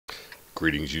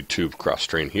Greetings YouTube,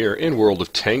 Crosstrain here in World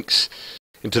of Tanks.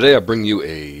 And today I bring you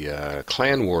a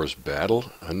Clan Wars battle,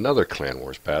 another Clan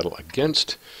Wars battle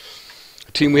against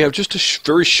a team we have just a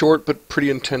very short but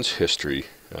pretty intense history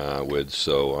with.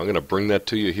 So I'm going to bring that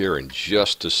to you here in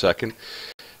just a second.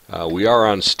 We are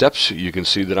on steps. You can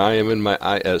see that I am in my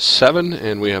IS-7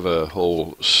 and we have a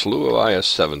whole slew of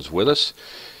IS-7s with us.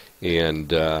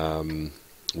 And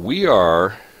we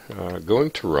are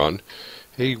going to run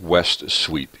a west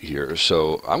sweep here.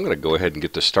 So I'm going to go ahead and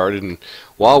get this started, and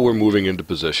while we're moving into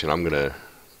position, I'm going to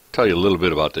tell you a little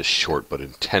bit about this short but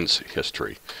intense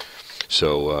history.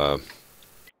 So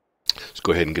let's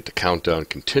go ahead and get the countdown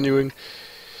continuing.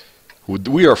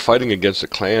 We are fighting against a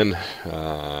clan,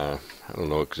 I don't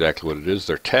know exactly what it is.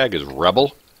 Their tag is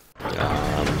Rebel.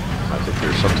 I think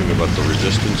there's something about the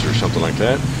resistance or something like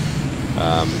that.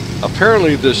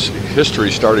 Apparently this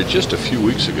history started just a few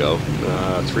weeks ago,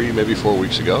 3, maybe 4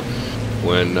 weeks ago,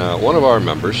 when one of our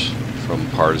members from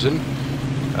Partisan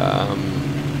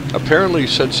apparently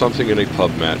said something in a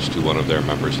pub match to one of their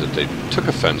members that they took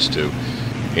offense to,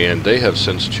 and they have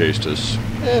since chased us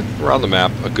around the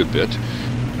map a good bit,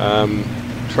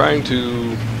 trying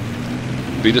to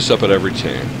beat us up at every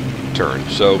turn.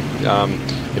 So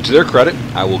and to their credit,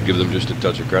 I will give them just a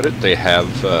touch of credit. They have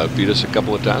beat us a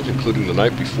couple of times, including the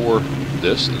night before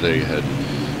this. They had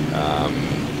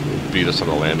beat us on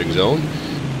the landing zone.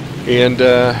 And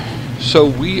so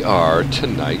we are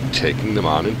tonight taking them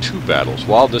on in 2 battles.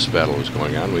 While this battle was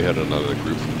going on, we had another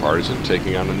group from Partisan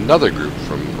taking on another group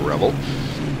from Rebel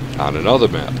on another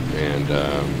map. And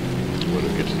when we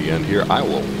get to the end here, I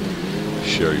will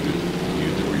share you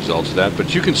the results of that.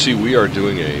 But you can see we are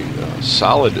doing a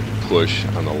solid push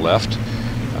on the left.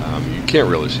 You can't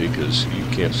really see because you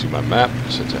can't see my map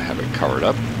since I have it covered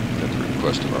up at the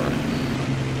request of our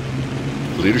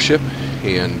leadership.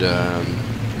 And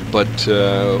but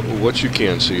what you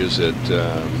can see is that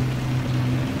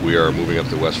we are moving up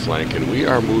the west flank, and we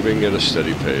are moving at a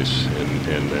steady pace.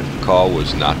 And the call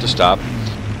was not to stop,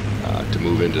 to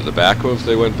move into the back if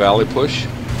they went valley push,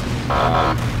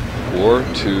 or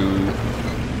to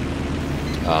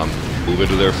move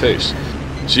into their face.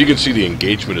 So you can see the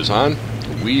engagement is on.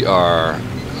 We are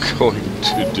going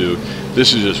to do,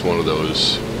 this is just one of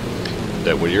those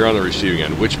that when you're on the receiving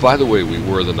end, which by the way we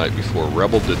were the night before.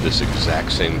 Rebel did this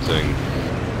exact same thing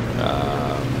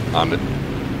on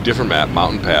a different map,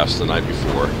 Mountain Pass, the night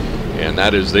before, and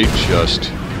that is they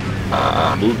just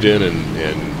moved in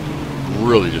and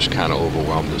really just kind of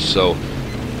overwhelmed us. So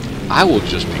I will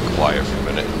just be quiet for a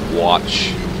minute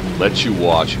and let you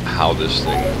watch how this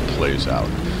thing plays out.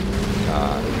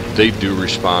 They do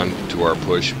respond to our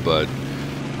push, but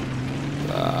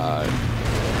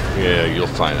yeah, you'll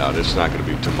find out it's not going to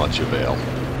be too much avail.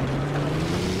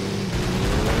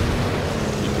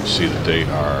 You can see that they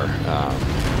are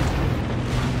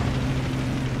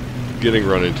getting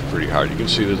run into pretty hard. You can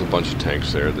see there's a bunch of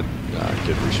tanks there that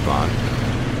did respond.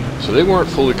 So they weren't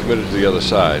fully committed to the other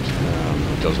side,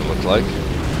 it doesn't look like.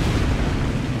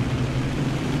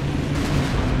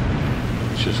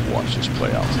 Let's just watch this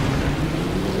play out.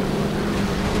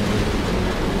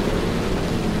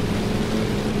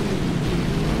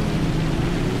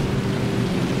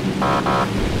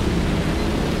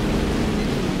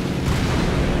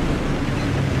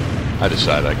 I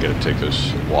decided I gotta take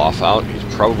this Waff out. He's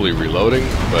probably reloading,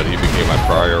 but he became my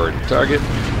priority target.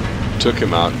 Took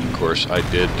him out. Of course, I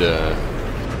did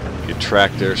get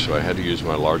tracked there, so I had to use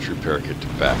my large repair kit to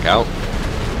back out,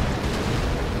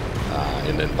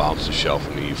 and then bounce the shell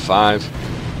from the E5.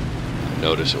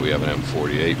 Notice that we have an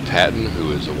M48 Patton,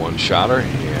 who is a one-shotter,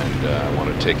 and I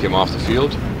want to take him off the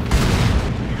field. So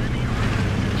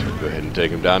go ahead and take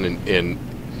him down. And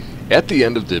at the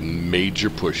end of the major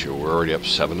push here, we're already up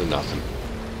 7-0.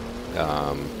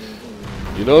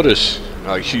 You notice,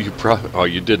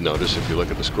 you did notice if you look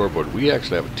at the scoreboard, we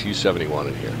actually have a T-71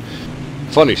 in here.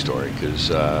 Funny story, because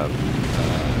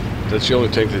that's the only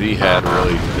tank that he had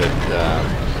really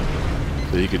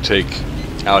that he could take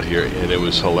out here, and it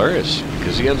was hilarious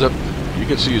because he ends up, you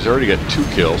can see he's already got 2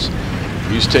 kills.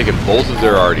 He's taken both of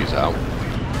their arties out,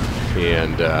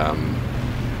 and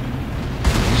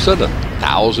you said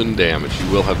 1,000 damage. You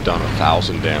will have done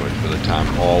 1,000 damage by the time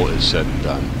all is said and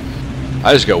done.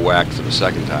 I just got whacked for the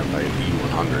second time by an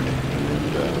E100,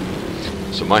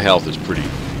 and so my health is pretty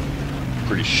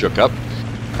shook up.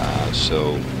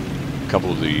 So a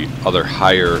couple of the other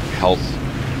higher health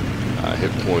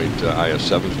hit point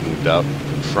IS-7s moved out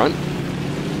in front,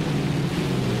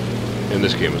 and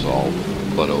this game is all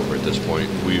but over at this point.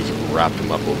 We've wrapped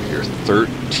them up over here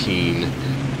 13-1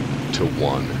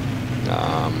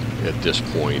 at this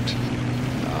point.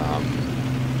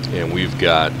 and we've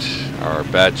got our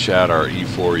Bad Chat, our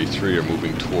E4, E3 are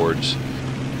moving towards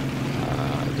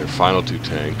their final two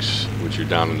tanks, which are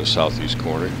down in the southeast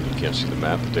corner. You can't see the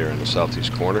map, but they're in the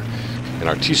southeast corner. And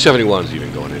our T-71 is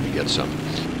even going in to get some.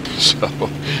 So,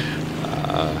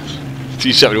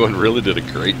 T-71 really did a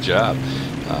great job.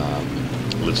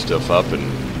 Lit stuff up and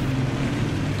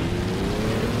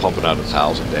pumping out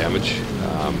 1,000 damage.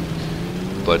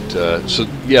 So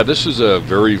yeah, this is a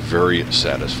very, very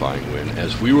satisfying win.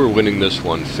 As we were winning this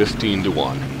one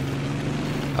 15-1,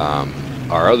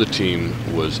 our other team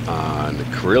was on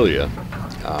Karelia,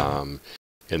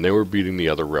 and they were beating the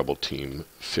other rebel team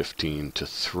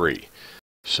 15-3.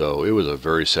 So it was a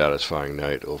very satisfying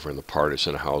night over in the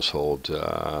partisan household.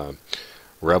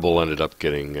 Rebel ended up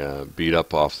getting beat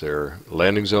up off their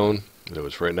landing zone that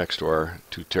was right next to our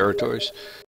two territories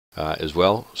as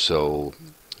well. So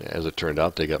as it turned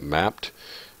out, they got mapped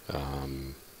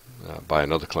by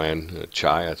another clan.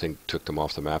 Chai, I think, took them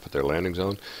off the map at their landing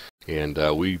zone. And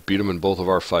we beat them in both of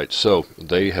our fights. So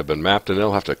they have been mapped, and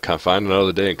they'll have to find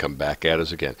another day and come back at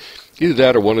us again. Either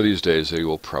that or one of these days they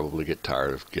will probably get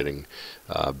tired of getting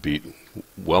beat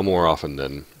well more often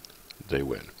than they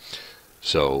win.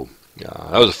 So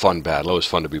that was a fun battle. It was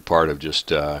fun to be part of,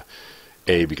 just A,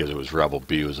 because it was Rebel,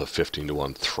 B, it was a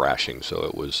 15-1 thrashing. So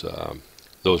it was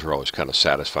those were always kind of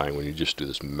satisfying when you just do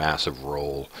this massive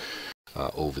roll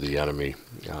over the enemy.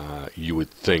 You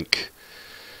would think,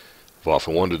 I've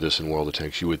often wondered this in World of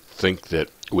Tanks, you would think that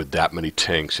with that many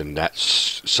tanks and that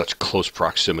such close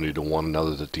proximity to one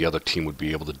another, that the other team would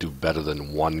be able to do better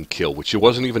than one kill, which it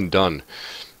wasn't even done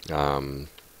on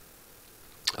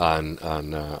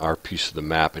our piece of the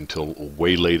map until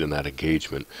way late in that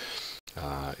engagement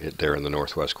there in the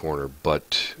northwest corner.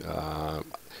 But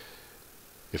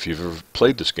if you've ever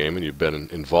played this game and you've been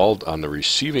involved on the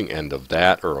receiving end of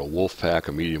that, or a wolf pack,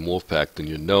 a medium wolf pack, then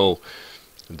you know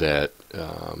that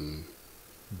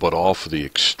but all for the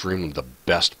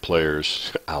best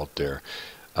players out there,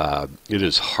 it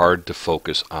is hard to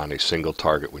focus on a single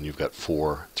target when you've got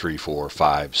 4, 3, 4,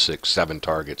 5, 6, 7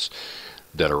 targets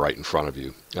that are right in front of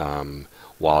you.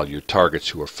 While your targets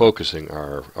who are focusing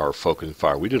are focus and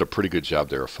fire. We did a pretty good job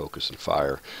there of focus and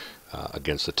fire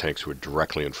against the tanks who were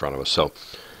directly in front of us. So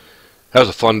that was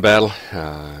a fun battle.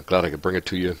 Glad I could bring it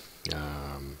to you,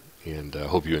 and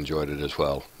hope you enjoyed it as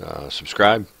well.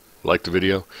 Subscribe, like the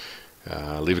video,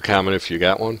 leave a comment if you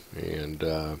got one,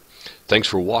 and thanks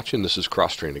for watching. This is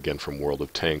Crosstrain again from World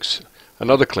of Tanks,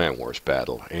 another Clan Wars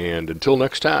battle, and until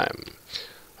next time,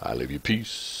 I leave you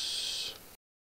peace.